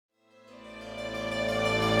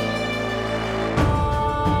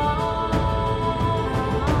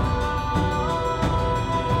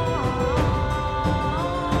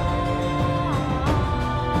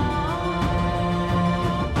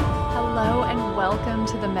Welcome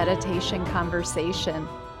to the Meditation Conversation,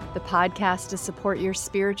 the podcast to support your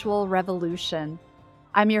spiritual revolution.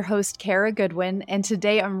 I'm your host, Kara Goodwin, and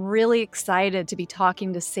today I'm really excited to be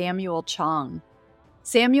talking to Samuel Chong.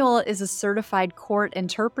 Samuel is a certified court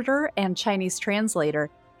interpreter and Chinese translator,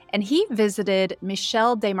 and he visited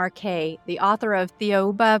Michel Desmarquet, the author of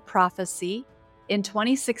Thiaoouba Prophecy, in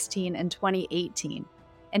 2016 and 2018.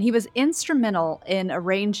 And he was instrumental in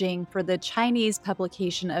arranging for the Chinese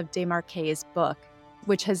publication of Desmarquet's book,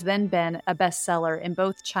 which has then been a bestseller in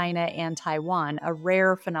both China and Taiwan, a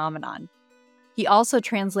rare phenomenon. He also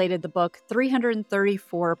translated the book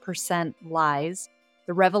 334% Lies,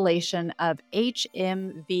 the revelation of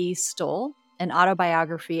H.M.V. Stoll, an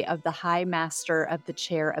autobiography of the High Master of the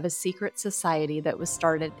Chair of a secret society that was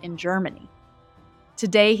started in Germany.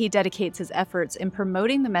 Today, he dedicates his efforts in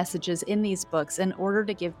promoting the messages in these books in order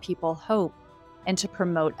to give people hope and to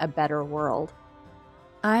promote a better world.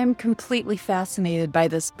 I'm completely fascinated by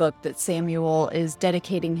this book that Samuel is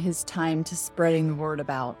dedicating his time to spreading the word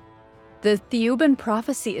about. The Thiaoouba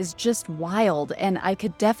prophecy is just wild, and I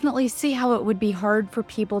could definitely see how it would be hard for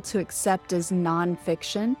people to accept as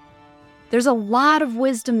nonfiction. There's a lot of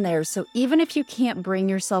wisdom there, so even if you can't bring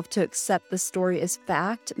yourself to accept the story as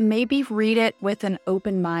fact, maybe read it with an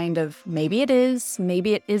open mind of maybe it is,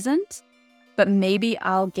 maybe it isn't, but maybe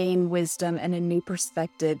I'll gain wisdom and a new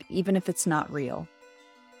perspective, even if it's not real.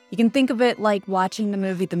 You can think of it like watching the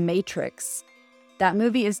movie The Matrix. That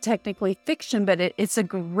movie is technically fiction, but it's a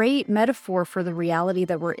great metaphor for the reality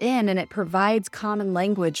that we're in, and it provides common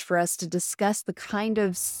language for us to discuss the kind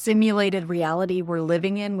of simulated reality we're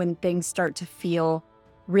living in when things start to feel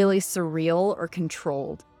really surreal or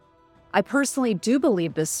controlled. I personally do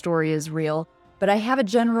believe this story is real, but I have a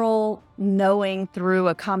general knowing through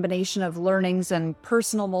a combination of learnings and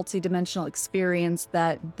personal multidimensional experience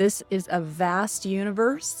that this is a vast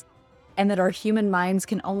universe, and that our human minds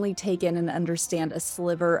can only take in and understand a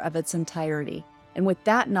sliver of its entirety. And with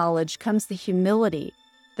that knowledge comes the humility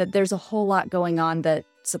that there's a whole lot going on that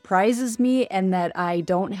surprises me and that I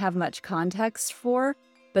don't have much context for,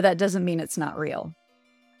 but that doesn't mean it's not real.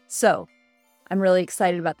 So, I'm really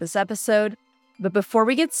excited about this episode. But before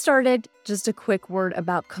we get started, just a quick word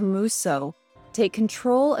about Camuso. Take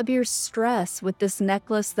control of your stress with this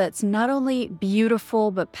necklace that's not only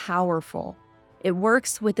beautiful, but powerful. It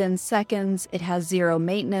works within seconds, it has zero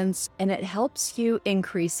maintenance, and it helps you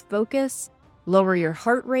increase focus, lower your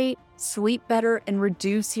heart rate, sleep better, and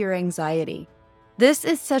reduce your anxiety. This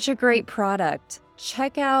is such a great product.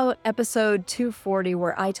 Check out episode 240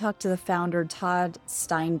 where I talked to the founder, Todd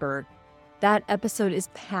Steinberg. That episode is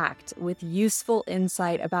packed with useful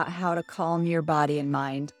insight about how to calm your body and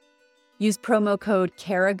mind. Use promo code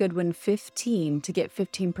KaraGoodwin15 to get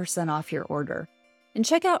 15% off your order. And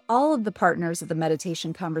check out all of the partners of the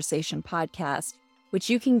Meditation Conversation podcast, which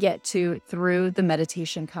you can get to through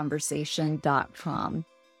themeditationconversation.com.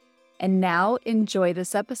 And now enjoy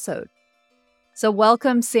this episode. So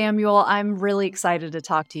welcome, Samuel. I'm really excited to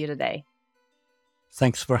talk to you today.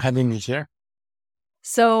 Thanks for having me here.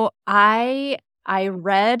 So I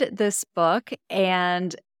read this book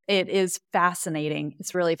and it is fascinating.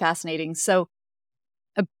 It's really fascinating.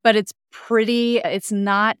 But it's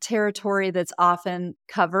not territory that's often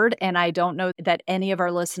covered, and I don't know that any of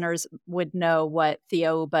our listeners would know what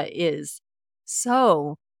Thiaoouba is.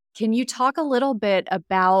 So, can you talk a little bit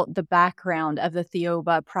about the background of the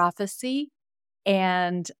Thiaoouba prophecy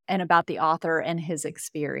and about the author and his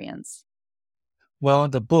experience? Well,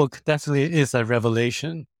 the book definitely is a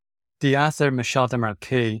revelation. The author Michel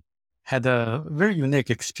Desmarquet had a very unique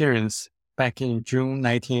experience back in June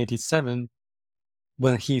 1987.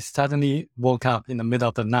 When he suddenly woke up in the middle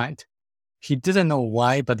of the night. He didn't know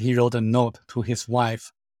why, but he wrote a note to his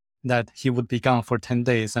wife that he would be gone for 10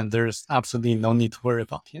 days and there's absolutely no need to worry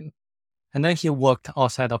about him. And then he walked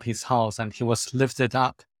outside of his house and he was lifted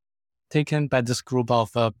up, taken by this group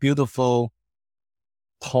of beautiful,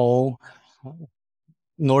 tall,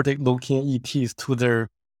 Nordic-looking ETs to their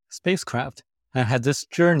spacecraft and had this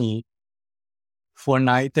journey for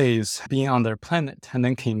 9 days being on their planet and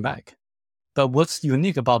then came back. But what's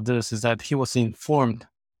unique about this is that he was informed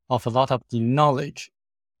of a lot of the knowledge,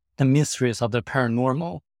 the mysteries of the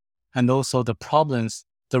paranormal, and also the problems,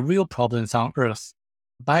 the real problems on Earth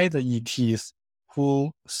by the ETs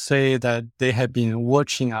who say that they have been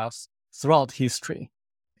watching us throughout history,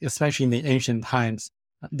 especially in the ancient times.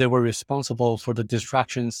 They were responsible for the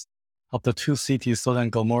destructions of the two cities, Sodom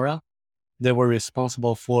and Gomorrah. They were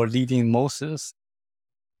responsible for leading Moses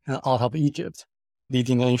out of Egypt,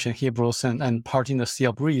 leading the ancient Hebrews and parting the Sea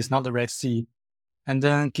of Reeds, not the Red Sea, and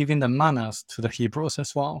then giving the manas to the Hebrews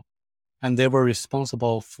as well. and they were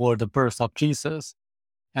responsible for the birth of Jesus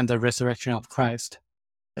and the resurrection of Christ.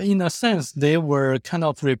 In a sense, they were kind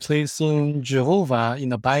of replacing Jehovah in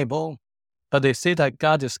the Bible, but they say that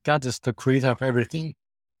God is the creator of everything.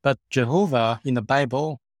 But Jehovah in the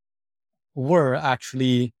Bible were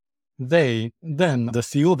actually the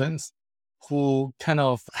Thiaoubans, who kind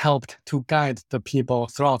of helped to guide the people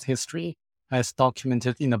throughout history as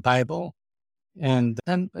documented in the Bible. And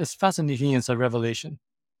it's fascinating as a revelation.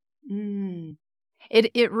 Mm.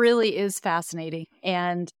 It really is fascinating.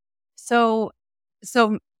 And so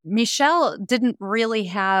Michel didn't really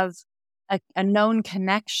have a known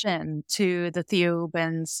connection to the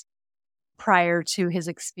Thiaoubans prior to his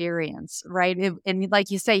experience, right? And like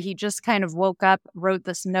you say, he just kind of woke up, wrote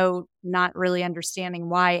this note, not really understanding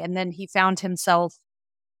why, and then he found himself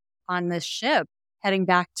on this ship heading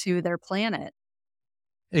back to their planet.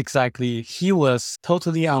 Exactly. He was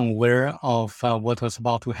totally unaware of what was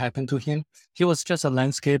about to happen to him. He was just a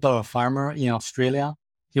landscaper, a farmer in Australia.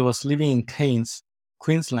 He was living in Cairns,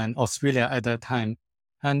 Queensland, Australia at that time.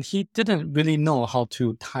 And he didn't really know how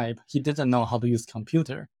to type. He didn't know how to use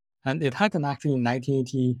computer. And it happened actually in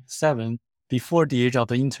 1987, before the age of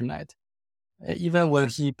the internet. Even when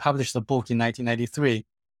he published the book in 1993,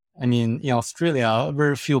 I mean, in Australia,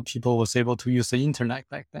 very few people was able to use the internet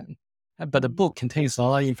back then. But the book contains a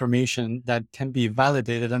lot of information that can be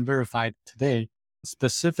validated and verified today,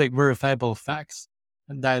 specific verifiable facts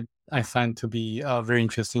that I find to be very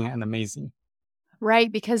interesting and amazing.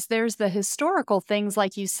 Right, because there's the historical things,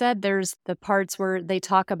 like you said, there's the parts where they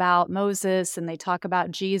talk about Moses and they talk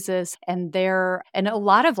about Jesus, and a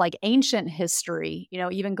lot of like ancient history,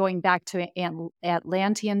 even going back to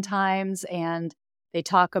Atlantean times, and they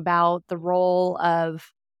talk about the role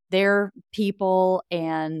of their people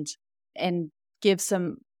and give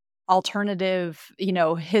some alternative,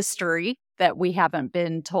 history that we haven't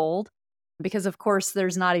been told. Because of course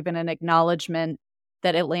there's not even an acknowledgement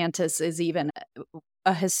that Atlantis is even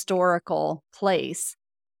a historical place.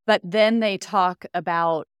 But then they talk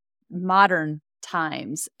about modern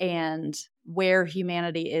times and where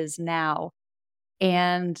humanity is now.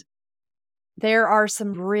 And there are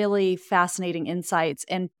some really fascinating insights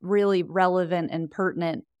and really relevant and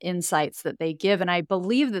pertinent insights that they give. And I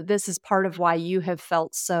believe that this is part of why you have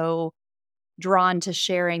felt so drawn to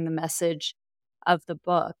sharing the message of the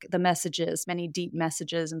book, the messages, many deep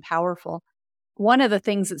messages and powerful. One of the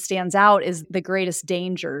things that stands out is the greatest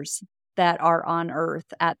dangers that are on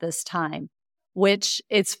Earth at this time, which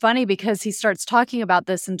it's funny because he starts talking about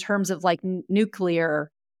this in terms of like nuclear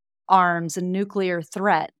arms and nuclear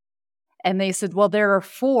threat. And they said, well, there are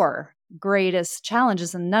 4 greatest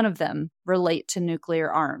challenges and none of them relate to nuclear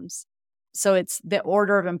arms. So it's the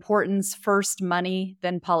order of importance: first, money,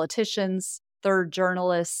 then politicians, third,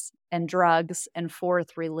 journalists and drugs, and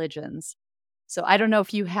fourth, religions. So I don't know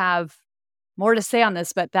if you have more to say on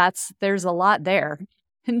this, but there's a lot there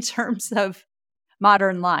in terms of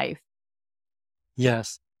modern life.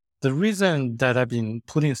 Yes. The reason that I've been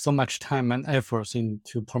putting so much time and efforts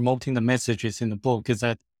into promoting the messages in the book is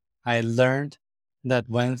that I learned that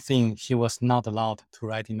one thing he was not allowed to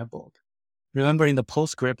write in the book. Remember, in the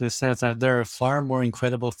postscript, it says that there are far more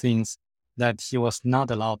incredible things that he was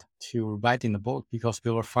not allowed to write in the book because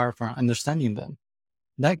we were far from understanding them.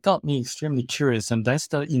 That got me extremely curious, and that's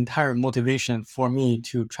the entire motivation for me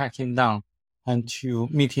to track him down and to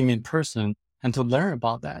meet him in person and to learn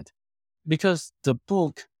about that. Because the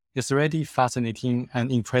book is already fascinating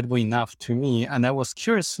and incredible enough to me, and I was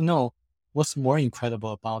curious to know what's more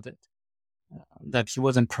incredible about it that he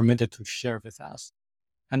wasn't permitted to share with us.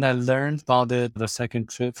 And I learned about it the second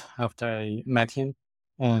trip after I met him.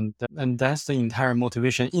 And that's the entire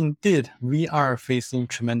motivation. Indeed, we are facing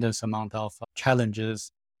tremendous amount of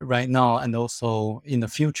challenges right now and also in the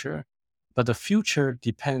future. But the future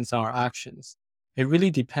depends on our actions. It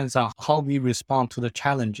really depends on how we respond to the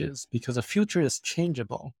challenges because the future is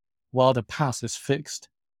changeable while the past is fixed.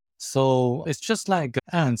 So it's just like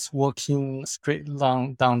ants walking straight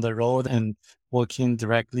down the road and walking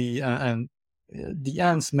directly and the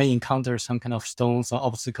ants may encounter some kind of stones or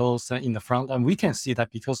obstacles in the front. And we can see that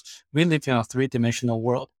because we live in a 3-dimensional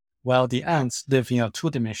world, while the ants live in a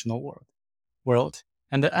 2-dimensional world.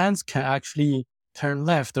 And the ants can actually turn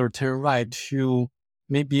left or turn right to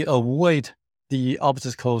maybe avoid the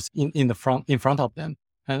obstacles in front of them.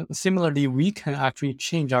 And similarly, we can actually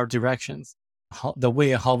change our directions, the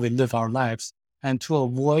way how we live our lives, and to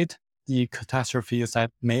avoid the catastrophes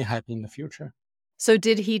that may happen in the future. So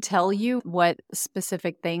did he tell you what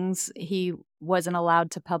specific things he wasn't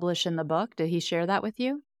allowed to publish in the book? Did he share that with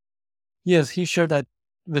you? Yes, he shared that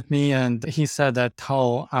with me, and he said that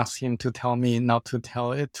Tao asked him to tell me not to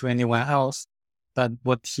tell it to anyone else. But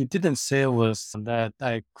what he didn't say was that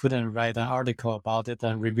I couldn't write an article about it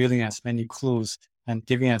and revealing as many clues and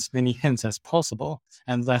giving as many hints as possible.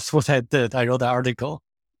 And that's what I did. I wrote an article.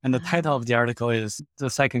 And the title of the article is The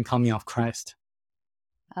Second Coming of Christ.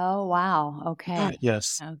 Oh, wow. Okay.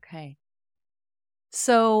 Yes. Okay.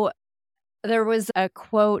 So there was a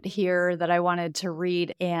quote here that I wanted to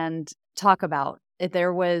read and talk about.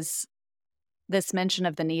 There was this mention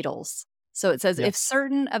of the needles. So it says, if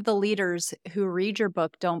certain of the leaders who read your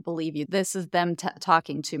book don't believe you, this is them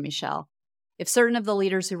talking to Michelle. If certain of the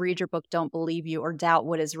leaders who read your book don't believe you or doubt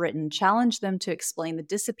what is written, challenge them to explain the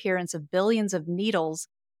disappearance of billions of needles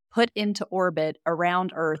put into orbit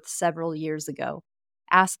around Earth several years ago.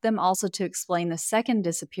 Ask them also to explain the second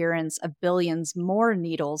disappearance of billions more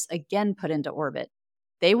needles again put into orbit.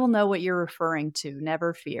 They will know what you're referring to,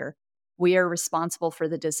 never fear. We are responsible for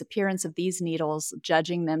the disappearance of these needles,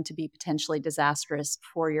 judging them to be potentially disastrous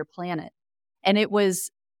for your planet. And it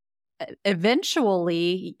was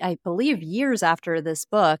eventually, I believe years after this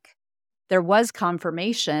book, there was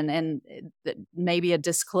confirmation and maybe a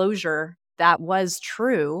disclosure that was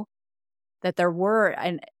true, that there were,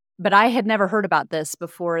 but I had never heard about this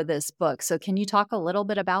before this book. So can you talk a little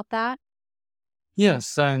bit about that?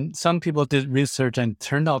 Yes, and some people did research and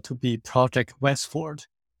turned out to be Project Westford,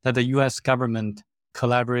 that the US government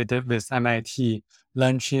collaborated with MIT,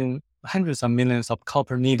 launching hundreds of millions of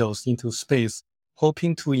copper needles into space,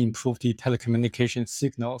 hoping to improve the telecommunication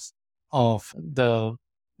signals of the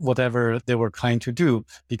whatever they were trying to do,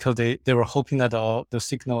 because they were hoping that the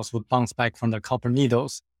signals would bounce back from the copper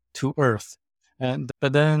needles to Earth.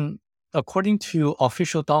 But then, according to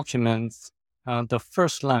official documents, the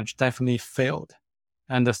first launch definitely failed.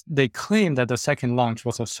 And they claim that the second launch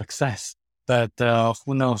was a success. But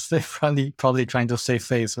who knows? They're probably trying to save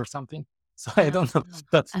face or something. So I don't know.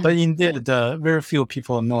 But indeed, very few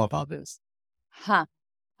people know about this. Huh.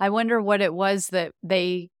 I wonder what it was that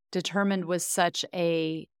they determined was such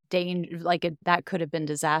a danger, that could have been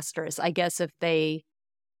disastrous. I guess if they,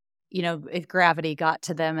 if gravity got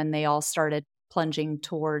to them and they all started plunging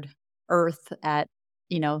toward Earth at,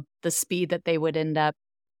 the speed that they would end up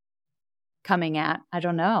coming at. I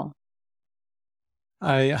don't know.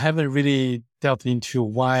 I haven't really delved into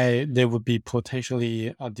why they would be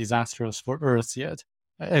potentially disastrous for Earth yet.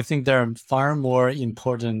 I think there are far more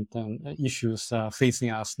important issues facing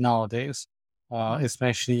us nowadays,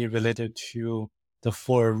 especially related to the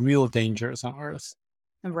four real dangers on Earth.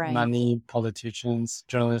 Right. Money, politicians,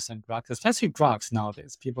 journalists, and drugs, especially drugs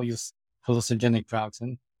nowadays. People use hallucinogenic drugs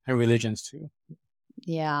and religions too.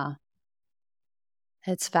 Yeah.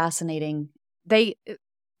 It's fascinating. The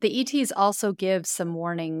ETs also give some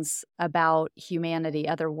warnings about humanity,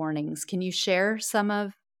 other warnings. Can you share some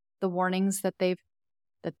of the warnings that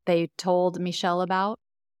they told Michelle about?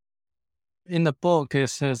 In the book, it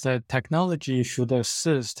says that technology should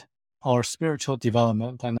assist our spiritual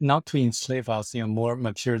development and not to enslave us in a more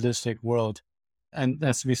materialistic world. And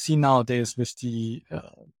as we see nowadays with the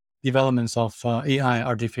developments of AI,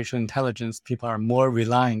 artificial intelligence, people are more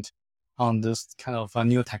reliant on this kind of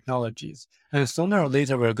new technologies. And sooner or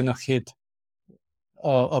later, we're going to hit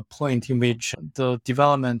a point in which the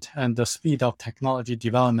development and the speed of technology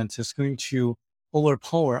development is going to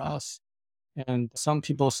overpower us. And some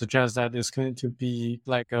people suggest that it's going to be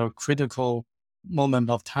like a critical moment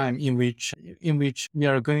of time in which we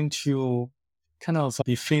are going to kind of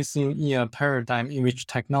be facing in a paradigm in which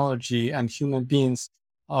technology and human beings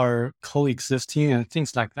are coexisting and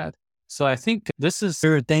things like that. So I think this is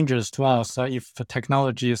very dangerous to us if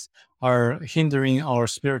technologies are hindering our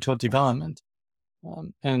spiritual development.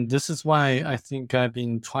 And this is why I think I've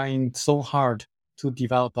been trying so hard to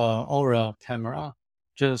develop an aura camera,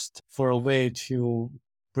 just for a way to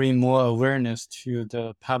bring more awareness to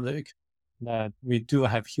the public that we do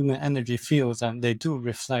have human energy fields and they do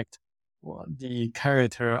reflect the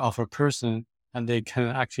character of a person, and they can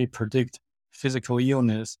actually predict physical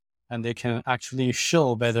illness, and they can actually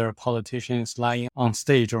show whether a politician is lying on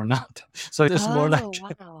stage or not. So it's more like,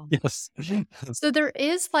 wow. yes. So there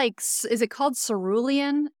is is it called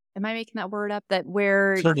cerulean? Am I making that word up? That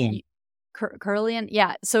where Curlian?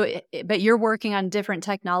 Yeah. So, but you're working on different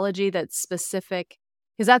technology that's specific,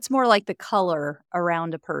 because that's more like the color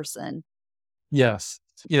around a person. Yes.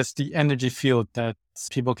 Yes. The energy field that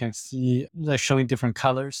people can see, they're showing different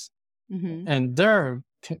colors. Mm-hmm. And there are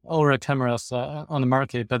aura cameras on the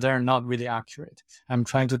market, but they're not really accurate. I'm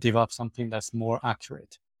trying to develop something that's more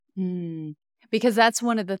accurate. Because that's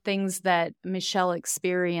one of the things that Michelle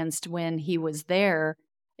experienced when he was there.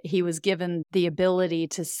 He was given the ability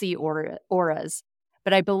to see auras,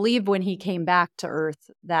 But I believe when he came back to Earth,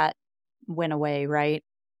 that went away, right?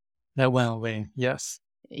 That went away. Yes.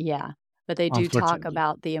 Yeah. But they do talk Unfortunately.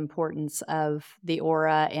 about the importance of the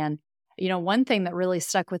aura. And, one thing that really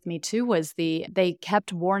stuck with me too was they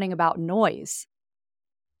kept warning about noise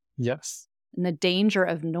Yes. and the danger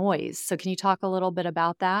of noise. So can you talk a little bit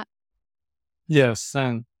about that? Yes.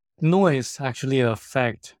 And noise actually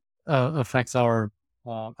affects our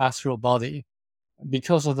astral body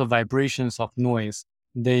because of the vibrations of noise.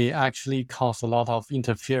 They actually cause a lot of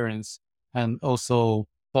interference and also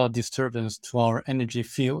disturbance to our energy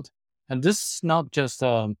field. And this is not just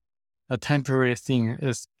a temporary thing.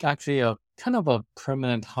 It's actually a kind of a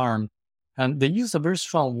permanent harm. And they use a very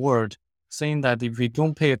strong word saying that if we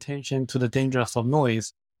don't pay attention to the dangers of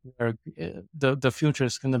noise, the future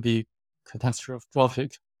is going to be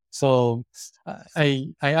catastrophic. So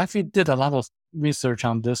I actually did a lot of research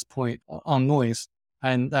on this point on noise,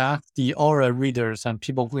 and I asked the aura readers and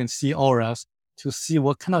people who can see auras to see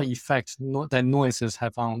what kind of effect that noises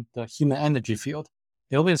have on the human energy field.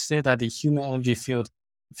 They always say that the human energy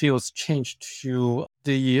fields change to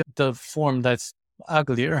the form that's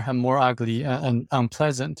uglier and more ugly and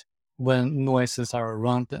unpleasant when noises are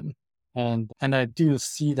around them. And I do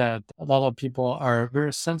see that a lot of people are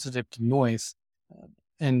very sensitive to noise.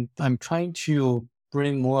 And I'm trying to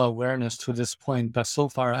bring more awareness to this point, but so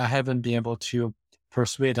far I haven't been able to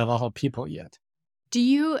persuade a lot of people yet. Do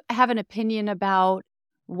you have an opinion about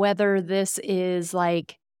whether this is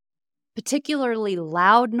like particularly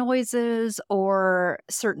loud noises or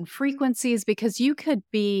certain frequencies? Because you could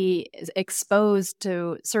be exposed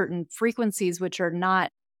to certain frequencies which are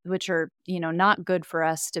not good for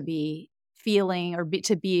us to be feeling or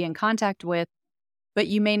to be in contact with, but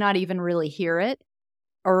you may not even really hear it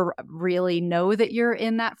or really know that you're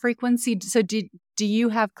in that frequency. So do you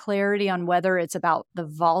have clarity on whether it's about the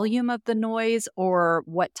volume of the noise or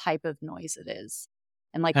what type of noise it is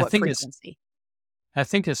and like I what think it's frequency? I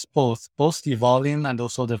think it's both the volume and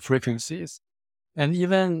also the frequencies. And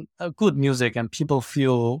even good music, and people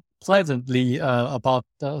feel pleasantly about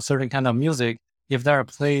a certain kind of music if they're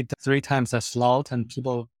played 3 times as loud, and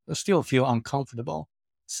people still feel uncomfortable.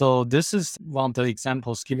 So this is one of the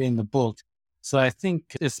examples given in the book. So I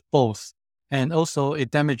think it's both. And also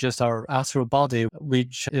it damages our astral body,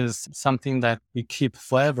 which is something that we keep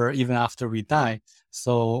forever, even after we die.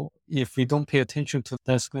 So if we don't pay attention to,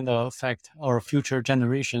 that's going to affect our future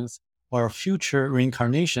generations or future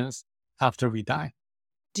reincarnations after we die.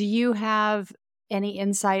 Do you have any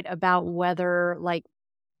insight about whether, like,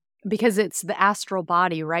 because it's the astral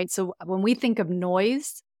body, right? So when we think of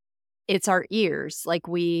noise, it's our ears, like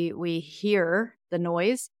we hear the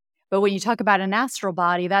noise. But when you talk about an astral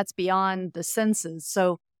body, that's beyond the senses.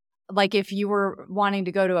 So like if you were wanting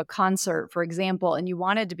to go to a concert, for example, and you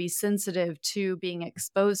wanted to be sensitive to being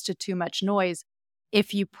exposed to too much noise,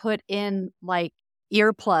 if you put in like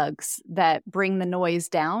earplugs that bring the noise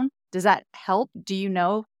down, does that help? Do you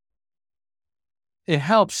know? It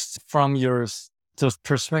helps from the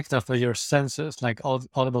perspective of your senses, like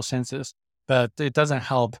audible senses, but it doesn't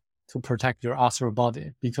help to protect your astral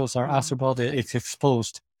body because our astral body is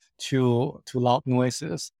exposed to loud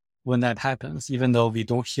noises when that happens, even though we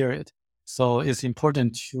don't hear it. So it's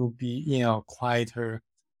important to be in a quieter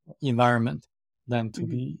environment than to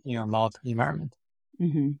be in a loud environment.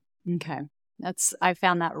 Mm-hmm. Okay. I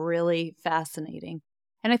found that really fascinating.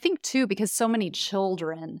 And I think too, because so many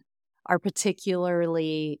children are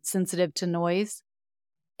particularly sensitive to noise.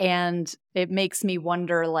 And it makes me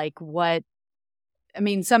wonder, like,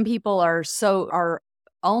 some people are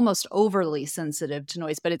almost overly sensitive to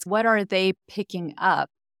noise, but it's what are they picking up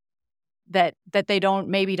that they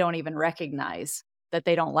don't even recognize that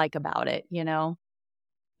they don't like about it,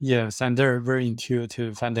 Yes, and they're very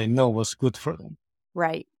intuitive and they know what's good for them.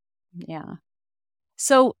 Right. Yeah.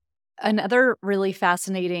 So another really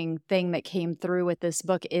fascinating thing that came through with this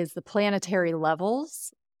book is the planetary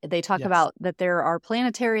levels. They talk Yes. about that there are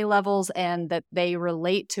planetary levels and that they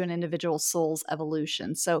relate to an individual soul's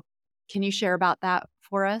evolution. So can you share about that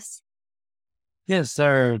for us? Yes,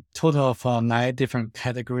 there are a total of 9 different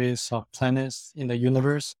categories of planets in the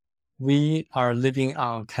universe. We are living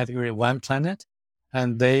on category 1 planet,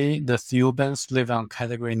 and the Thiaoubans, live on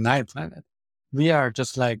category 9 planet. We are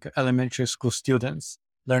just like elementary school students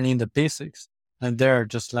learning the basics, and they're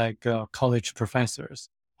just like college professors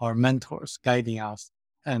or mentors guiding us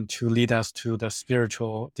and to lead us to the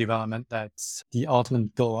spiritual development that's the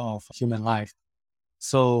ultimate goal of human life.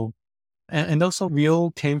 So and also, we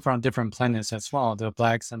all came from different planets as well. The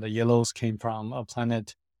blacks and the yellows came from a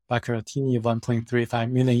planet Baccaratini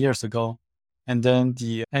 1.35 million years ago. And then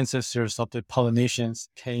the ancestors of the Polynesians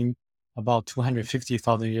came about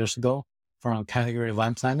 250,000 years ago from a category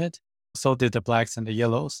 1 planet. So did the blacks and the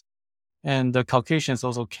yellows. And the Caucasians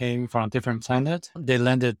also came from a different planet. They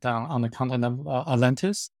landed on the continent of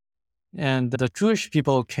Atlantis. And the Jewish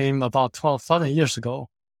people came about 12,000 years ago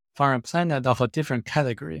from a planet of a different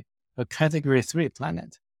category, a category 3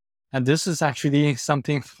 planet. And this is actually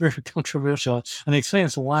something very controversial and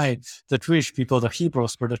explains why the Jewish people, the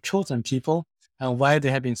Hebrews, were the chosen people and why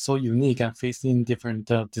they have been so unique and facing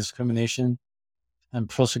different discrimination and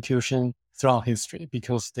persecution throughout history,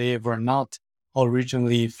 because they were not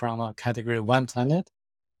originally from a category 1 planet.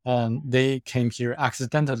 And they came here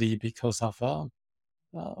accidentally because of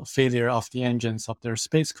failure of the engines of their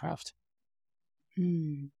spacecraft.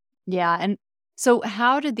 Yeah. And so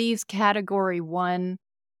how do these category 1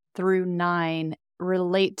 through 9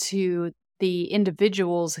 relate to the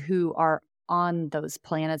individuals who are on those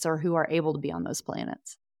planets or who are able to be on those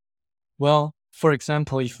planets? Well, for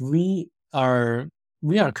example, if we are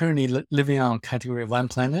currently living on category 1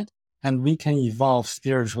 planet, and we can evolve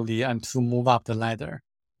spiritually and to move up the ladder,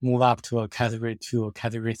 move up to a category 2 or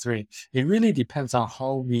category 3. It really depends on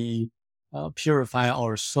how we purify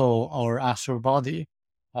our soul, our astral body,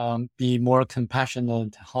 be more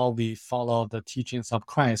compassionate, how we follow the teachings of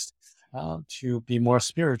Christ to be more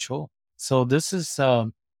spiritual. So this is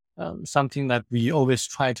something that we always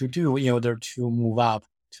try to do in order to move up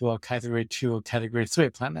to a category 2 or category 3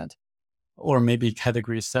 planet, or maybe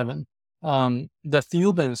category 7. The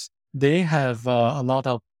Thiaoubans, they have a lot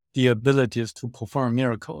of the abilities to perform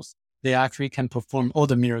miracles. They actually can perform all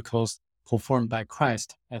the miracles performed by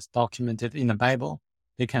Christ as documented in the Bible.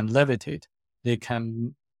 They can levitate. They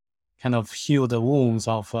can kind of heal the wounds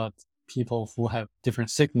of people who have different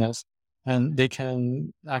sickness. And they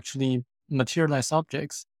can actually materialize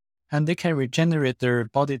objects. And they can regenerate their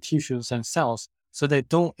body tissues and cells so they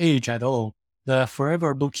don't age at all. They're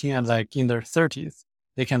forever looking at like in their 30s.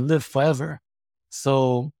 They can live forever.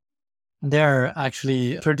 So they're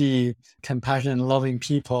actually pretty compassionate, loving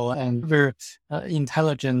people, and very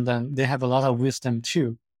intelligent, and they have a lot of wisdom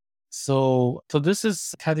too. So this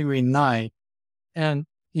is category 9. And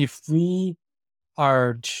if we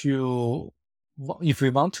want to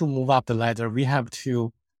move up the ladder, we have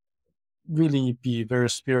to really be very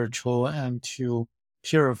spiritual and to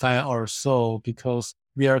purify our soul, because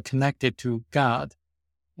we are connected to God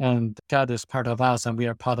and God is part of us and we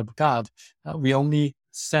are part of God. We only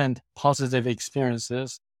send positive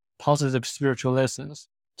experiences, positive spiritual lessons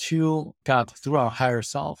to God through our higher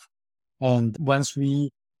self. And once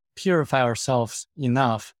we purify ourselves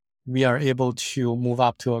enough, we are able to move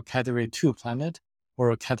up to a category 2 planet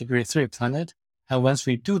or a category 3 planet. And once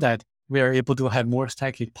we do that, we are able to have more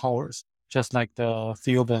psychic powers, just like the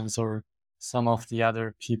Thiaoubans or some of the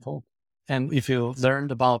other people. And if you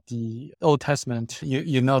learned about the Old Testament,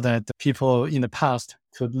 you know that people in the past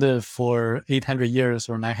could live for 800 years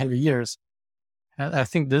or 900 years. And I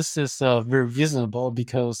think this is very reasonable,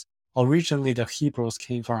 because originally the Hebrews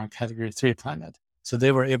came from a category 3 planet. So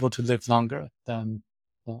they were able to live longer than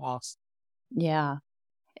us. Yeah.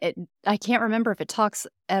 I can't remember if it talks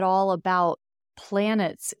at all about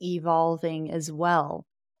planets evolving as well.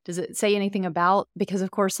 Does it say anything about, because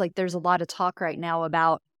of course, like there's a lot of talk right now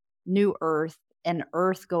about new Earth and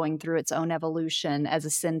Earth going through its own evolution as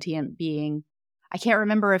a sentient being. I can't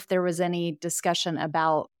remember if there was any discussion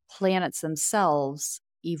about planets themselves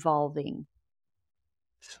evolving.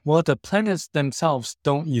 Well, the planets themselves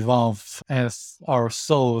don't evolve as our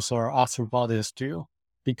souls or astral bodies do,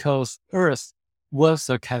 because Earth was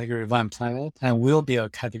a category 1 planet and will be a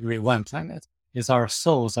category 1 planet. It's our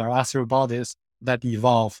souls, our astral bodies that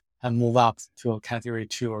evolve and move up to a category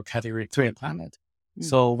 2 or category 3 planet.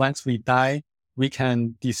 So once we die, we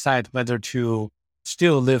can decide whether to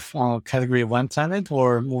still live on a category 1 planet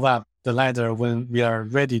or move up the ladder when we are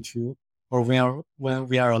ready to, or when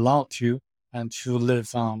we are allowed to, and to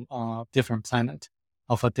live on a different planet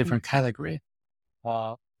of a different category.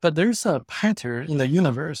 But there's a pattern in the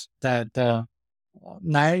universe that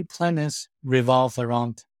 9 planets revolve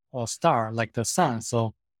around a star like the sun.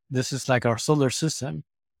 So this is like our solar system.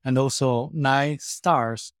 And also 9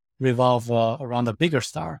 stars revolve around a bigger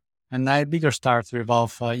star. And 9 bigger stars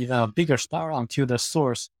revolve even a bigger star until the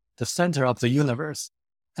source, the center of the universe.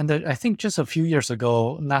 And I think just a few years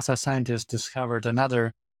ago, NASA scientists discovered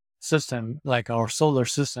another system like our solar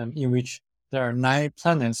system, in which there are 9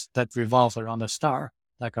 planets that revolve around a star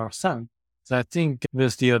like our sun. So I think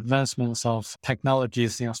with the advancements of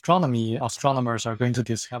technologies in astronomy, astronomers are going to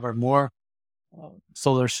discover more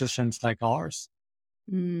solar systems like ours.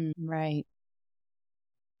 Right.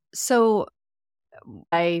 So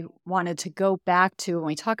I wanted to go back to when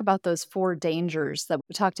we talk about those 4 dangers that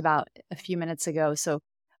we talked about a few minutes ago. So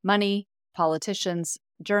money, politicians,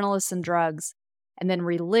 journalists and drugs, and then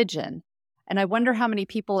religion. And I wonder how many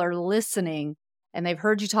people are listening and they've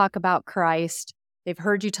heard you talk about Christ, they've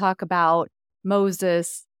heard you talk about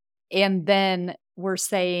Moses, and then we're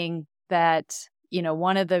saying that,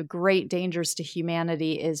 one of the great dangers to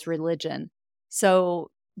humanity is religion. So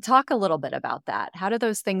talk a little bit about that. How do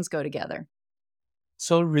those things go together?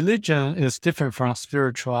 So religion is different from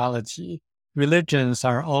spirituality. Religions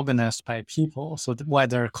are organized by people, so why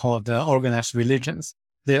they're called organized religions.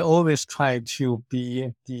 They always try to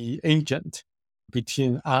be the agent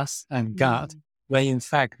between us and God, when in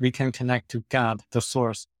fact we can connect to God, the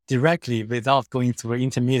source, directly without going through an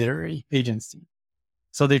intermediary agency.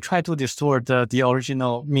 So they try to distort the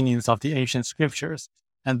original meanings of the ancient scriptures.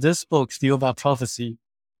 And this book, Thiaoouba Prophecy,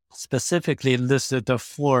 specifically listed the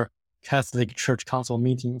 4 Catholic Church Council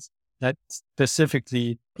meetings that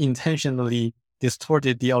specifically intentionally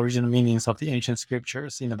distorted the original meanings of the ancient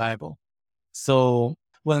scriptures in the Bible. So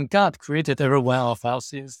when God created every one of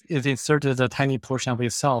us, it inserted a tiny portion of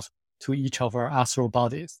itself to each of our astral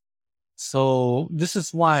bodies. So this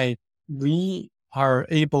is why we are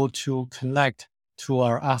able to connect to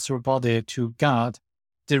our astral body to God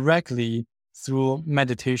directly through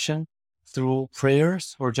meditation, through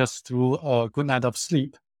prayers, or just through a good night of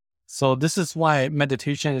sleep. So this is why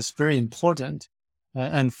meditation is very important.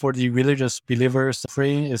 And for the religious believers,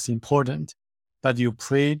 praying is important, but you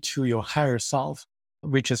pray to your higher self,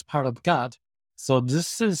 which is part of God. So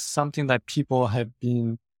this is something that people have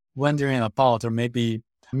been wondering about, or maybe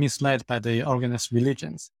misled by the organized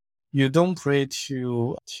religions. You don't pray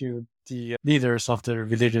to the leaders of the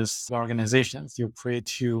religious organizations. You pray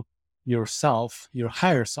to yourself, your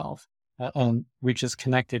higher self, and which is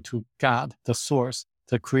connected to God, the source,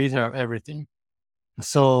 the creator of everything.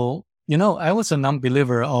 So, I was a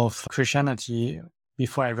non-believer of Christianity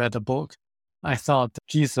before I read the book. I thought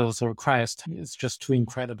Jesus or Christ is just too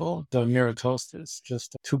incredible. The miracles is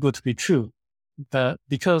just too good to be true. But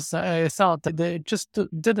because I thought that they just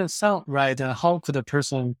didn't sound right, and how could a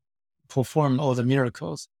person perform all the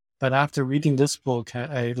miracles? But after reading this book,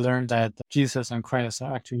 I learned that Jesus and Christ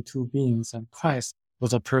are actually 2 beings, and Christ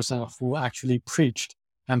was a person who actually preached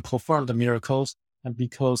and performed the miracles. And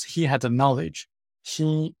because he had the knowledge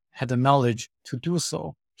to do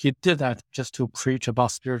so. He did that just to preach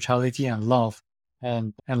about spirituality and love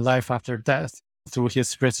and life after death through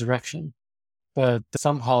his resurrection. But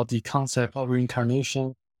somehow the concept of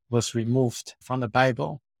reincarnation was removed from the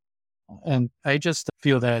Bible. And I just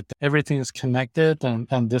feel that everything is connected,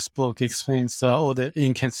 and this book explains all the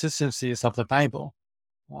inconsistencies of the Bible.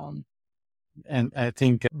 And I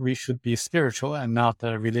think we should be spiritual and not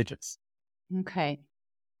religious. Okay.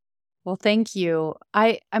 Well, thank you.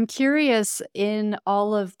 I'm curious, in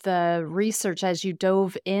all of the research as you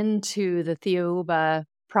dove into the Thiaoouba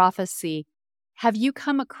prophecy, have you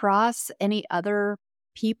come across any other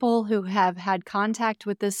people who have had contact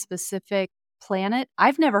with this specific planet?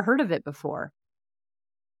 I've never heard of it before.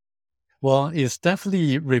 Well, it's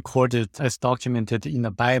definitely recorded as documented in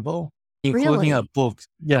the Bible, including a book.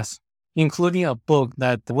 Yes, including a book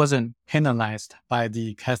that wasn't canonized by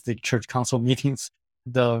the Catholic Church Council meetings,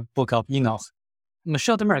 the Book of Enoch.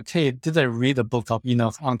 Michel de Marquet didn't read the Book of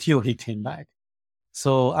Enoch until he came back.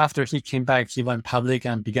 So after he came back, he went public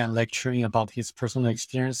and began lecturing about his personal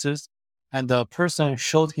experiences. And the person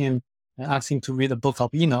showed him and asked him to read the Book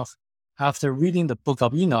of Enoch. After reading the Book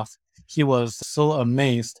of Enoch, he was so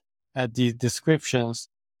amazed at the descriptions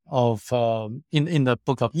of in the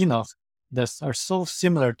Book of Enoch that are so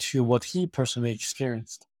similar to what he personally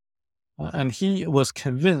experienced. And he was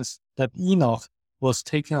convinced that Enoch was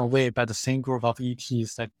taken away by the same group of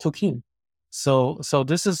ETs that took him. So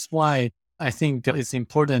this is why I think it's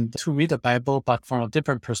important to read the Bible, but from a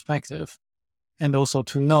different perspective, and also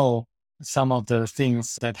to know some of the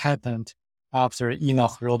things that happened after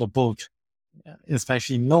Enoch wrote a book,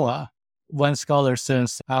 especially Noah. One scholar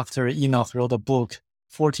says after Enoch wrote a book,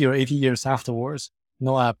 40 or 80 years afterwards,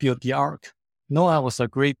 Noah built the ark. Noah was a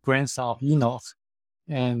great grandson of Enoch.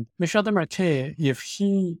 And Michel de Marquet, if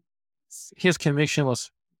his conviction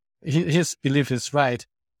was, his belief is right,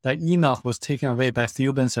 that Enoch was taken away by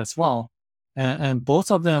Theubans as well. And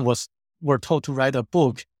both of them were told to write a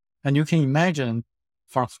book. And you can imagine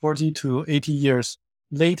from 40 to 80 years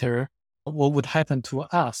later, what would happen to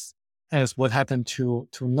us as what happened to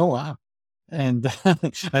Noah. And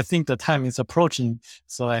I think the time is approaching.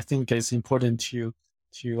 So I think it's important to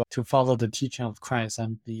follow the teaching of Christ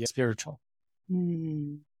and be spiritual.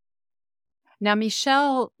 Now,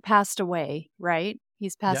 Michel passed away, right?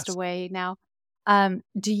 He's passed Yes. away now.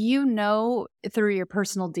 Do you know through your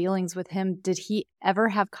personal dealings with him, did he ever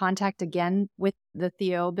have contact again with the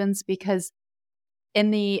Thiaoubans? Because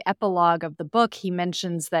in the epilogue of the book, he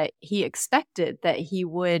mentions that he expected that he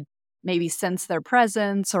would maybe sense their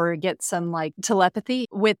presence or get some like telepathy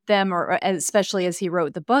with them, or especially as he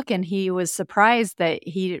wrote the book. And he was surprised that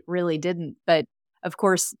he really didn't. But of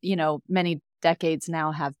course, many decades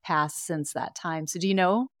now have passed since that time. So do you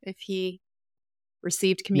know if he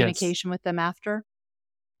received Yes. communication with them after?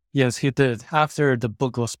 Yes, he did. After the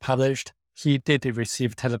book was published, he did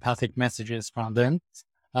receive telepathic messages from them.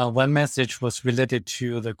 One message was related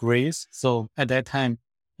to the Greys. So at that time,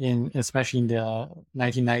 especially in the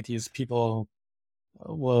 1990s, people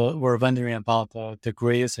were wondering about the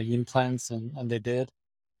Greys implants, and they did.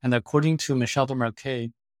 And according to Michel de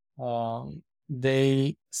Marquet,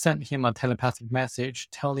 they sent him a telepathic message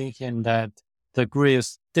telling him that the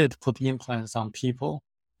Greys did put implants on people,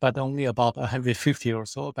 but only about 150 or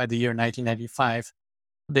so by the year 1995.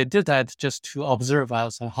 They did that just to observe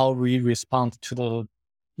us and how we respond to the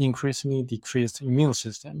increasingly decreased immune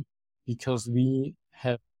system, because we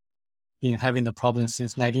have been having the problem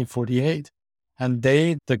since 1948. And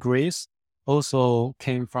the Greys, also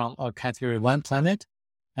came from a Category 1 planet,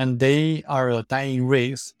 and they are a dying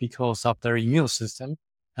race because of their immune system.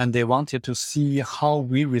 And they wanted to see how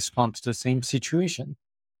we respond to the same situation.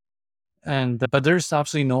 But there's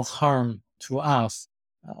absolutely no harm to us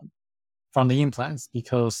from the implants,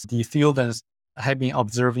 because the Thiaoubans have been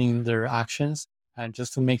observing their actions and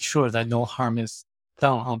just to make sure that no harm is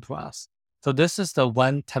done onto us. So this is the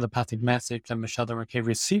one telepathic message that Michel de Marquet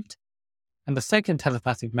received. And the second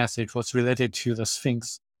telepathic message was related to the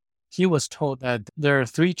Sphinx. He was told that there are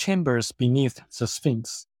 3 chambers beneath the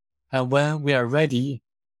Sphinx. And when we are ready,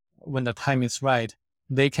 when the time is right,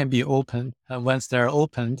 they can be opened. And once they're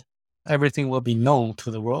opened, everything will be known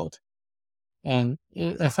to the world. And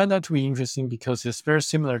I find that to be interesting because it's very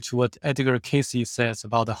similar to what Edgar Cayce says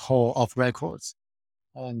about the Hall of Records.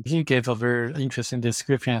 And he gave a very interesting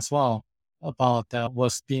description as well about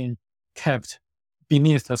what's being kept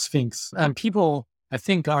beneath the Sphinx. And people, I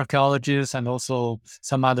think archaeologists and also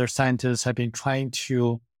some other scientists have been trying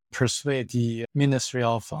to persuade the Ministry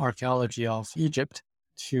of Archaeology of Egypt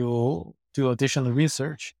to do additional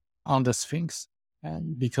research on the Sphinx.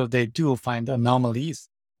 And because they do find anomalies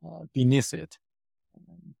beneath it.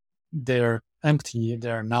 They're empty.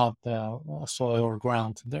 They're not soil or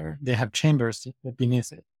ground. They have chambers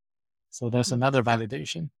beneath it. So that's another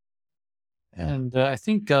validation. And I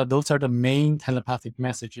think those are the main telepathic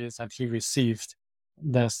messages that he received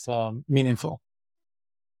that's meaningful.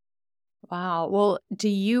 Wow. Well, do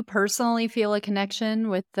you personally feel a connection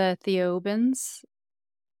with the Thiaoubans?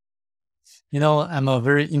 I'm a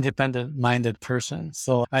very independent-minded person.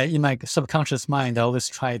 So in my subconscious mind, I always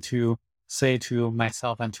try to say to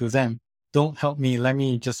myself and to them, don't help me. Let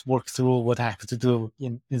me just work through what I have to do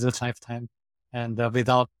in this lifetime, and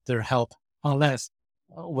without their help, unless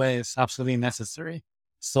when it's absolutely necessary.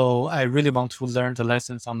 So I really want to learn the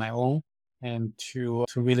lessons on my own and to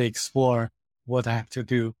really explore what I have to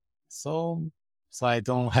do. So I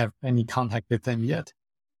don't have any contact with them yet.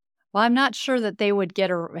 Well, I'm not sure that they would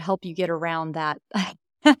help you get around that.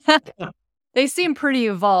 They seem pretty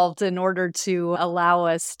evolved in order to allow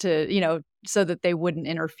us to, so that they wouldn't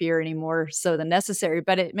interfere any more so than necessary.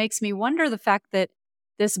 But it makes me wonder the fact that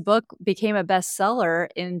this book became a bestseller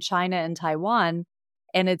in China and Taiwan,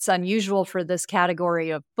 and it's unusual for this category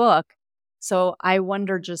of book. So I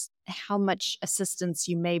wonder just how much assistance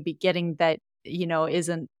you may be getting that,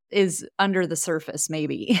 is under the surface,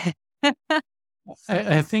 maybe.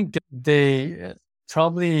 I think they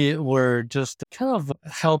probably were just kind of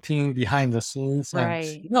helping behind the scenes. And,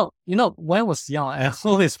 Right. when I was young, I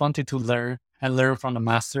always wanted to learn and learn from the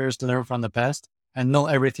masters, learn from the best, and know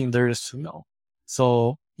everything there is to know.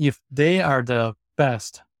 So if they are the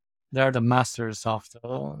best, they are the masters of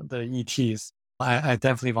the ETs, I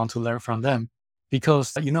definitely want to learn from them.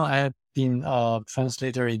 Because, I have been a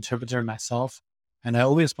translator, interpreter myself, and I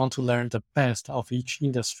always want to learn the best of each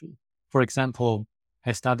industry. For example,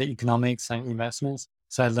 I studied economics and investments,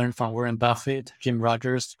 so I learned from Warren Buffett, Jim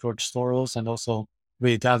Rogers, George Soros, and also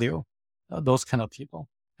Ray Dalio, those kind of people.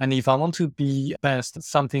 And if I want to be best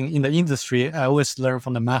something in the industry, I always learn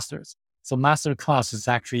from the masters. So master class is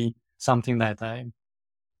actually something that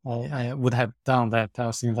I would have done that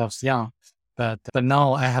since I was young. But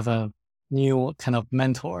now I have a new kind of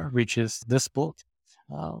mentor, which is this book.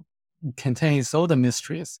 Contains all the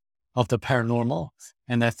mysteries of the paranormal.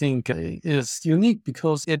 And I think it is unique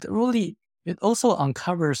because it also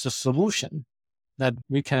uncovers a solution that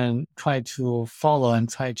we can try to follow and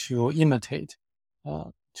try to imitate.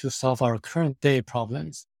 to solve our current day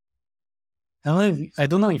problems. And I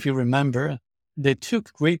don't know if you remember, they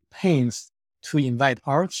took great pains to invite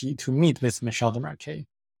Archie to meet with Michel de Marquet.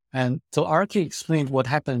 And so Archie explained what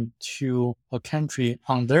happened to a country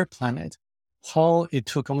on their planet, how it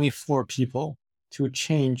took only 4 people to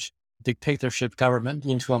change dictatorship government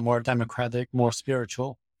into a more democratic, more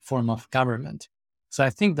spiritual form of government. So I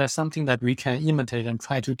think that's something that we can imitate and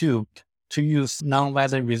try to do, to use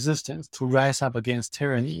nonviolent resistance to rise up against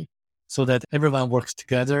tyranny, so that everyone works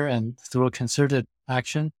together and through a concerted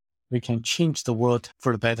action, we can change the world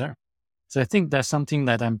for the better. So I think that's something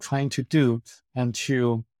that I'm trying to do, and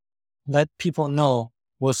to let people know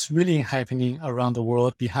what's really happening around the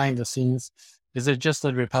world behind the scenes. Is it just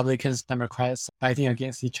the Republicans, Democrats fighting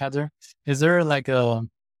against each other? Is there like a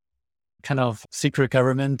kind of secret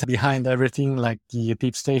government behind everything, like the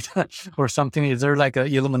deep state or something? Is there like a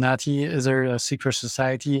Illuminati? Is there a secret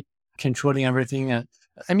society controlling everything?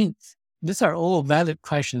 I mean, these are all valid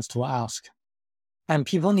questions to ask. And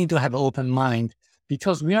people need to have an open mind,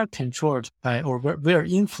 because we are controlled by, or we are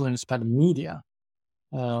influenced by the media.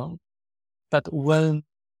 But when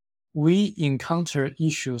we encounter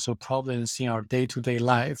issues or problems in our day-to-day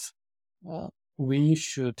life, we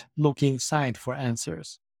should look inside for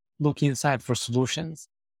answers, look inside for solutions,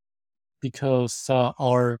 because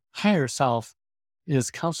our higher self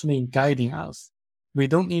is constantly guiding us. We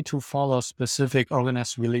don't need to follow a specific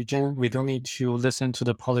organized religion. We don't need to listen to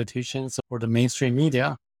the politicians or the mainstream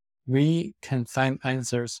media. We can find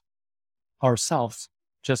answers ourselves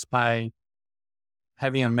just by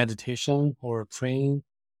having a meditation or praying.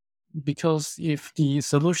 Because if the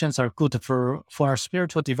solutions are good for our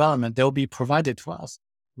spiritual development, they'll be provided to us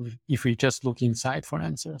if we just look inside for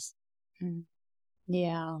answers.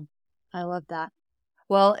 Yeah, I love that.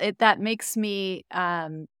 Well, that makes me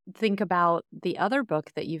think about the other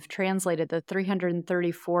book that you've translated, the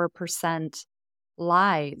 334%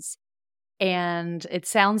 Lies. And it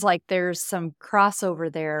sounds like there's some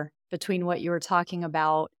crossover there between what you were talking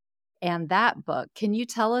about and that book. Can you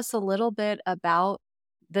tell us a little bit about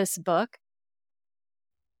this book?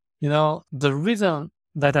 You know, the reason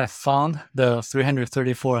that I found the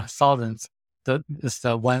 334,000th, is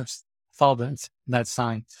the 1,000th, that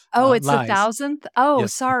sign. Oh, it's lies. the 1,000th? Oh,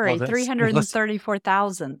 Yes, sorry,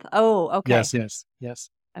 334,000th. Oh, okay. Yes. Okay.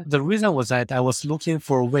 The reason was that I was looking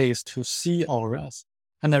for ways to see auras.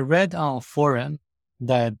 And I read on a forum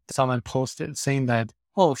that someone posted saying that,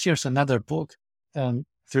 oh, here's another book,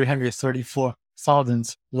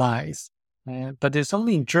 334,000 Lies. But it's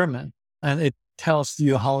only in German. And it tells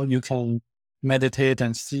you how you can meditate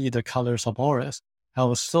and see the colors of auras. I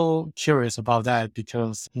was so curious about that,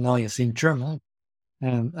 because it's in German.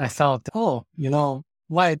 And I thought,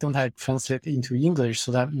 why don't I translate it into English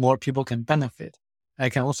so that more people can benefit? I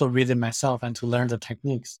can also read it myself and to learn the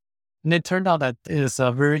techniques. And it turned out that it is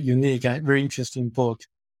a very unique and very interesting book.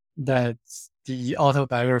 That's the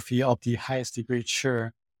autobiography of the highest degree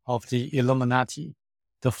chair of the Illuminati,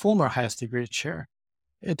 the former highest degree chair.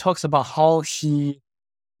 It talks about how he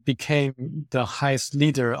became the highest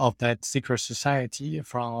leader of that secret society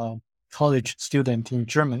from a college student in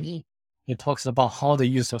Germany. It talks about how they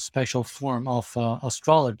use a special form of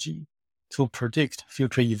astrology to predict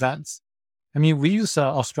future events. I mean, we use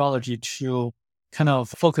astrology to kind of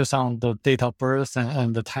focus on the date of birth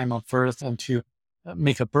and the time of birth, and to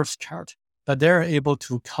make a birth chart. But they're able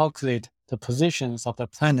to calculate the positions of the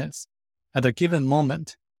planets at a given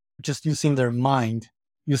moment, just using their mind,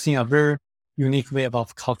 using a very unique way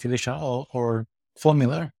of calculation or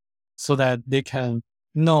formula, so that they can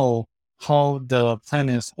know how the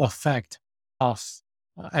planets affect us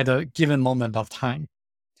at a given moment of time.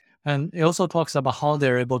 And it also talks about how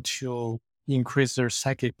they're able to increase their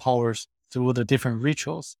psychic powers through the different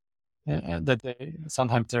rituals, and that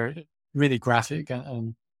sometimes they're really graphic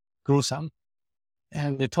and gruesome.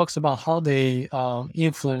 And it talks about how they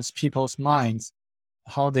influence people's minds,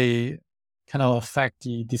 how they kind of affect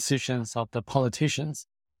the decisions of the politicians.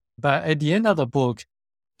 But at the end of the book,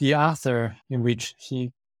 the author, in which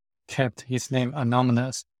he kept his name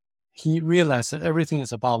anonymous, he realized that everything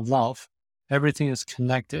is about love. Everything is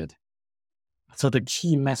connected. So the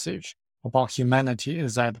key message about humanity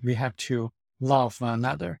is that we have to love one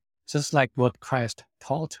another, just like what Christ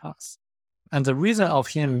taught us. And the reason of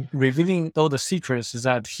him revealing all the secrets is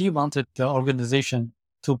that he wanted the organization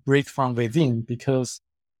to break from within, because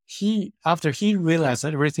after he realized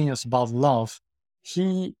that everything is about love,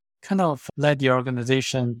 he kind of led the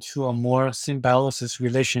organization to a more symbiosis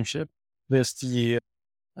relationship with the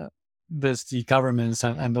governments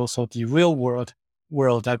and also the real world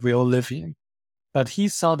that we all live in. But he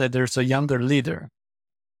saw that there's a younger leader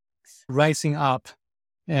rising up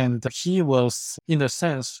And he was, in a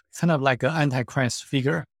sense, kind of like an antichrist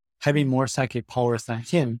figure, having more psychic powers than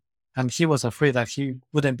him. And he was afraid that he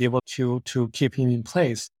wouldn't be able to keep him in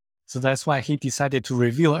place. So that's why he decided to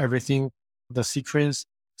reveal everything, the secrets,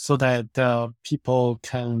 so that people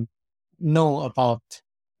can know about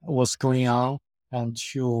what's going on and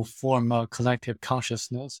to form a collective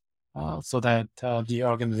consciousness so that the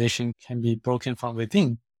organization can be broken from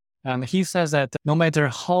within. And he says that no matter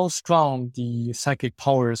how strong the psychic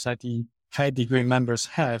powers that the high degree members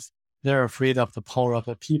have, they're afraid of the power of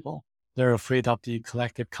the people. They're afraid of the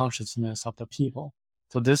collective consciousness of the people.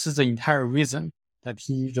 So this is the entire reason that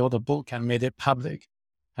he wrote a book and made it public.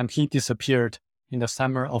 And he disappeared in the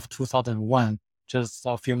summer of 2001, just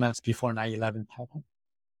a few months before 9/11 happened.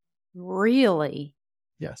 Really?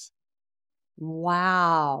 Yes.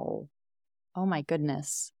 Wow. Oh my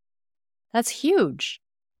goodness. That's huge.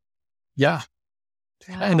 Yeah.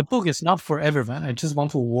 Wow. And the book is not for everyone. I just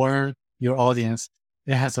want to warn your audience.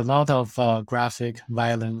 It has a lot of graphic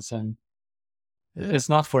violence, and it's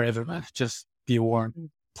not for everyone. Just be warned.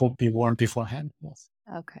 Be warned beforehand. Yes.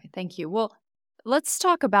 Okay, thank you. Well, let's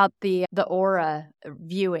talk about the aura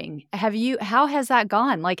viewing. How has that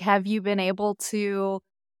gone? Like, have you been able to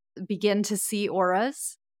begin to see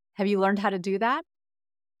auras? Have you learned how to do that?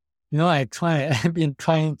 I've been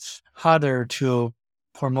trying harder to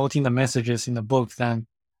promoting the messages in the book than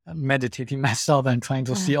meditating myself and trying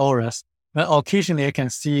to see auras. But occasionally I can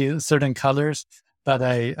see certain colors, but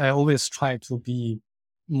I always try to be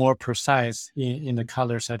more precise in the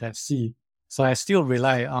colors that I see. So I still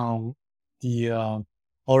rely on the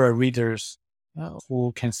aura readers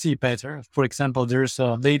who can see better. For example, there's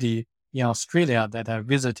a lady in Australia that I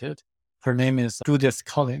visited. Her name is Judith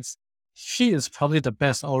Collins. She is probably the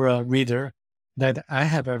best aura reader that I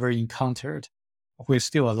have ever encountered who is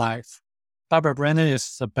still alive. Barbara Brennan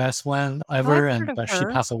is the best one ever, but she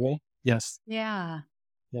passed away. Yes. Yeah.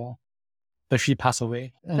 Yeah. But she passed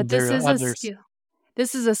away. And but there this are is others. a skill.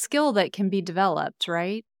 This is a skill that can be developed,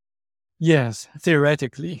 right? Yes,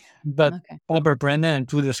 theoretically. But Barbara Brennan and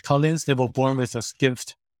Judith Collins, they were born with this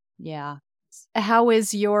gift. Yeah. How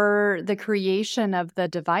is the creation of the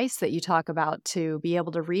device that you talk about to be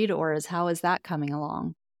able to read auras? How is that coming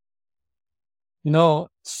along?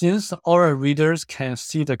 Since aura readers can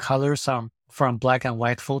see the colors from black and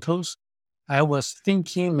white photos, I was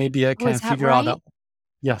thinking maybe I can figure out.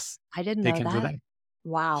 Yes. I didn't know that. Do that.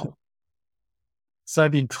 Wow. So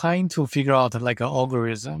I've been trying to figure out like an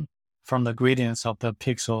algorithm from the gradients of the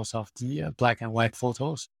pixels of the black and white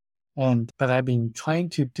photos. But I've been trying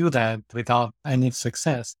to do that without any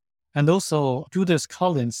success. And also Judith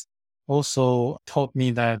Collins also told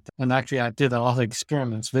me that, and actually I did a lot of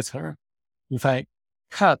experiments with her. If I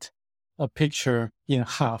cut a picture in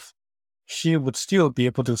half, she would still be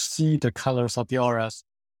able to see the colors of the auras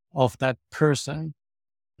of that person,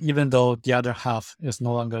 even though the other half is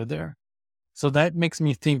no longer there. So that makes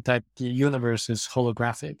me think that the universe is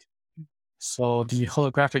holographic. So the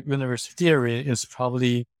holographic universe theory is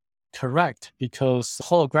probably correct because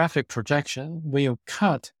holographic projection, when you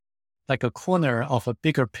cut like a corner of a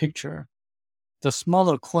bigger picture, the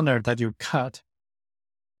smaller corner that you cut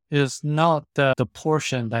is not the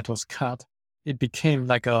portion that was cut. It became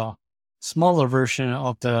like a smaller version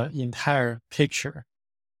of the entire picture.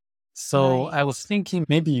 So I was thinking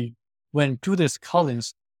maybe when Judith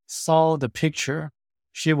Collins saw the picture,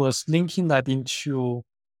 she was linking that into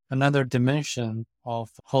another dimension of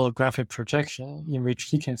holographic projection in which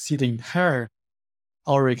he can see the entire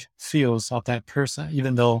auric fields of that person,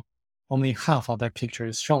 even though only half of that picture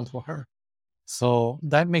is shown to her. So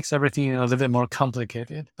that makes everything a little bit more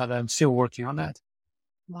complicated, but I'm still working on that.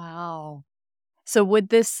 Wow. So would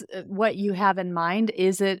this, what you have in mind,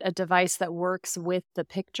 is it a device that works with the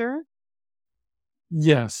picture?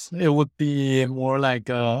 Yes, it would be more like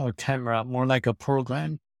a camera, more like a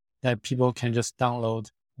program that people can just download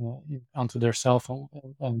onto their cell phone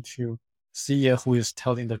and to see who is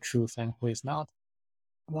telling the truth and who is not.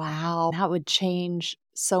 Wow, that would change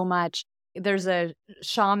so much. There's a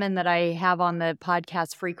shaman that I have on the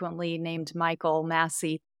podcast frequently named Michael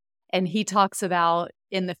Massey, and he talks about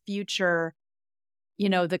in the future,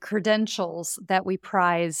 the credentials that we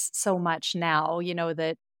prize so much now,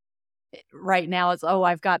 that right now it's, oh,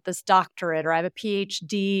 I've got this doctorate or I have a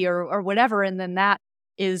PhD or whatever. And then that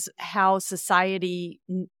is how society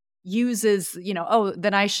uses, oh,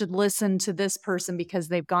 then I should listen to this person because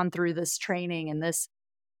they've gone through this training and this,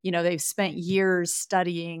 they've spent years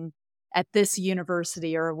studying at this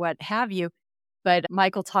university or what have you. But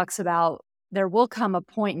Michael talks about there will come a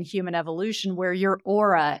point in human evolution where your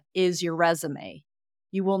aura is your resume.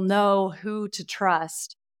 You will know who to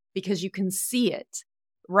trust because you can see it.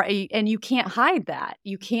 right? And you can't hide that.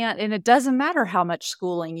 You can't, and it doesn't matter how much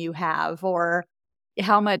schooling you have or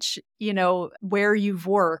how much, where you've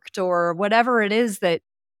worked or whatever it is that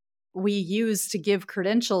we use to give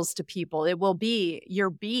credentials to people. It will be your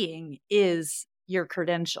being is your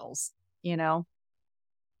credentials,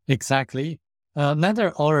 Exactly.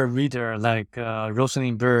 Another oral reader like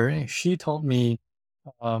Rosalind Burr, she told me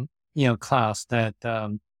in a class that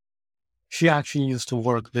she actually used to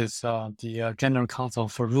work with the general counsel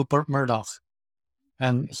for Rupert Murdoch.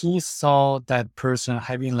 And he saw that person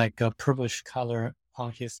having like a purplish color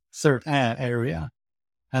on his third eye area.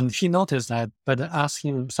 And he noticed that, but asked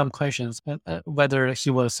him some questions, whether he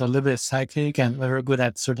was a little bit psychic and very good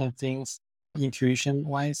at certain things,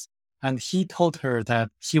 intuition-wise. And he told her that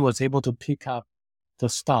he was able to pick up the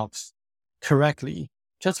stocks correctly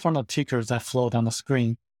just from the tickers that float on the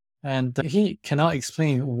screen. And he cannot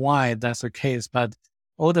explain why that's the case, but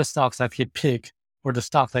all the stocks that he picked or the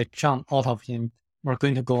stocks that jump out of him were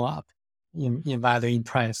going to go up in value, in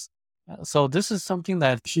price. So this is something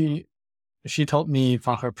that she told me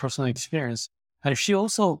from her personal experience. And she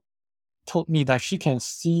also told me that she can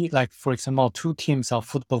see, like, for example, two teams of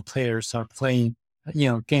football players are playing,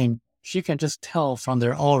 a game. She can just tell from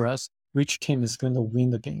their auras which team is going to win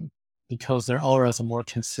the game because their auras are more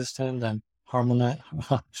consistent and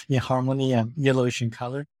in harmony and yellowish in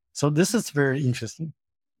color. So this is very interesting.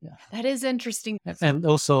 Yeah. That is interesting. And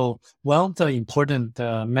also, one of the important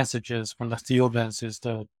messages from the Thiaoubans is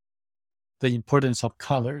the importance of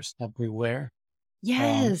colors that we wear.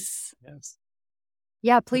 Yes. Yes.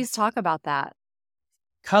 Yeah, please talk about that.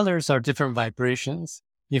 Colors are different vibrations.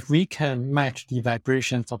 If we can match the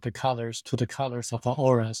vibrations of the colors to the colors of our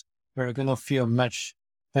auras, we're going to feel much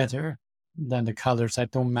better than the colors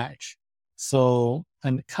that don't match. So,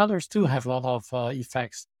 and colors do have a lot of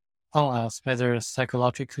effects on us, whether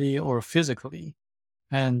psychologically or physically.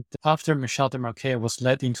 And after Michel de Marquet was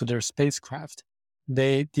led into their spacecraft,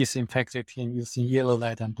 they disinfected him using yellow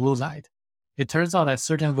light and blue light. It turns out that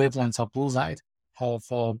certain wavelengths of blue light have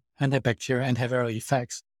antibacterial, antiviral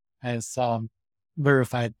effects, as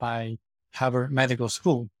verified by Harvard Medical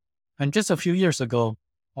School. And just a few years ago,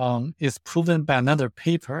 it's proven by another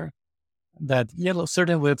paper that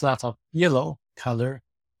certain wavelengths of yellow color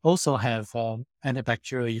also have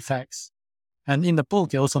antibacterial effects. And in the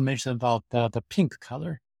book, it also mentioned about the pink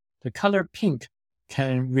color. The color pink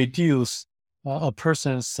can reduce a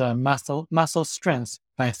person's muscle strength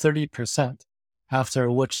by 30%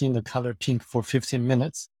 after watching the color pink for 15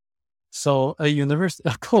 minutes. So a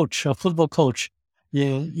football coach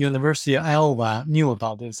in University of Iowa knew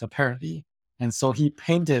about this apparently. And so he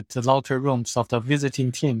painted the locker rooms of the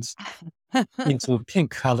visiting teams into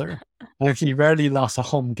pink color. And he rarely lost a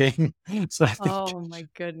home game. So I think, oh my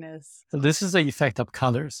goodness. So this is the effect of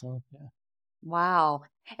color. So yeah. Wow.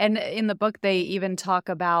 And in the book, they even talk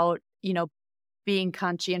about, being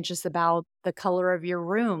conscientious about the color of your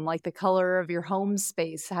room, like the color of your home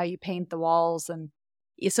space, how you paint the walls. And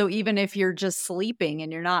so even if you're just sleeping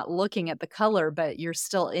and you're not looking at the color, but you're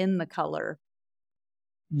still in the color.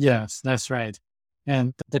 Yes, that's right.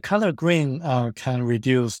 And the color green can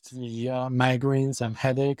reduce the migraines and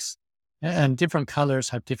headaches. And different colors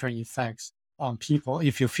have different effects on people.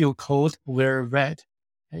 If you feel cold, wear red.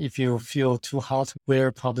 If you feel too hot,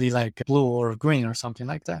 wear probably like blue or green or something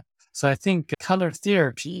like that. So I think color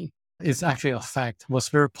therapy is actually a fact, was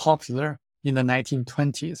very popular in the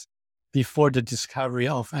 1920s before the discovery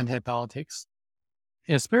of antibiotics.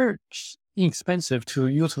 It's very inexpensive to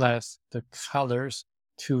utilize the colors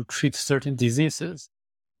to treat certain diseases.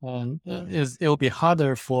 And it will be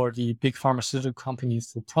harder for the big pharmaceutical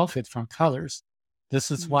companies to profit from colors.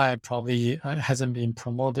 This is why it probably hasn't been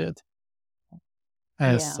promoted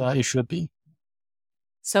as it should be.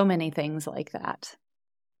 So many things like that.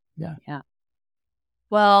 Yeah.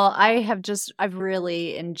 Well, I've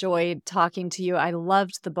really enjoyed talking to you. I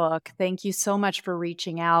loved the book. Thank you so much for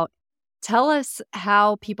reaching out. Tell us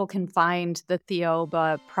how people can find the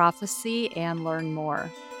Thiaoouba prophecy and learn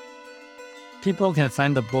more. People can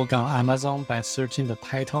find the book on Amazon by searching the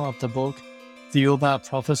title of the book, Thiaoouba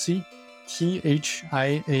Prophecy,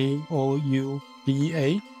 Thiaouba.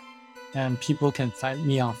 And people can find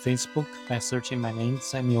me on Facebook by searching my name,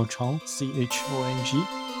 Samuel Chong, Chong.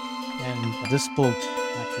 And this book,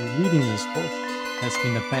 actually reading this book, has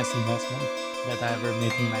been the best investment that I ever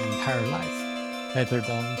made in my entire life, better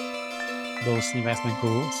than those investment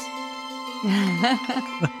gurus.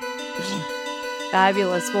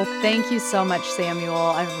 Fabulous. Well, thank you so much, Samuel.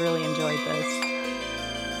 I've really enjoyed this.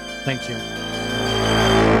 Thank you.